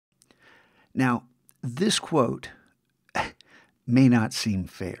Now, this quote may not seem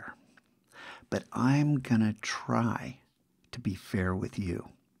fair, but I'm going to try to be fair with you.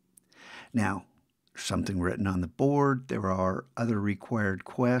 Now, there's something written on the board. There are other required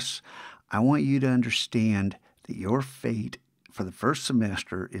quests. I want you to understand that your fate for the first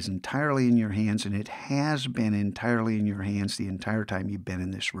semester is entirely in your hands, and it has been entirely in your hands the entire time you've been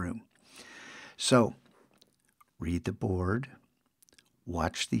in this room. So, read the board,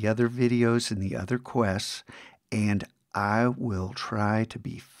 watch the other videos and the other quests, and I will try to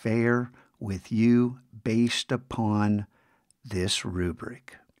be fair with you based upon this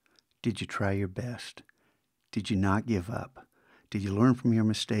rubric. Did you try your best? Did you not give up? Did you learn from your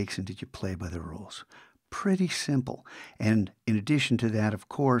mistakes, and did you play by the rules? Pretty simple. And in addition to that, of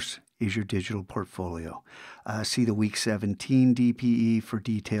course, is your digital portfolio. See the Week 17 DPE for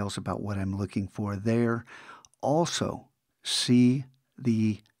details about what I'm looking for there. Also, see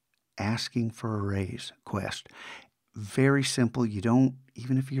the Asking for a Raise quest. Very simple. You don't,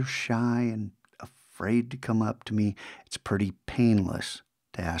 even if you're shy and afraid to come up to me, it's pretty painless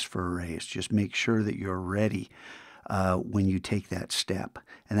to ask for a raise. Just make sure that you're ready when you take that step.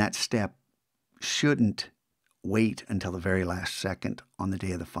 And that step shouldn't wait until the very last second on the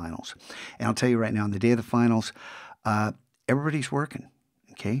day of the finals. And I'll tell you right now, on the day of the finals, everybody's working,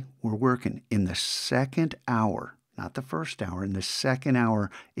 okay? We're working in the second hour, not the first hour, in the second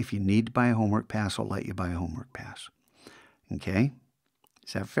hour. If you need to buy a homework pass, I'll let you buy a homework pass, okay?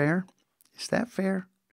 Is that fair? Is that fair?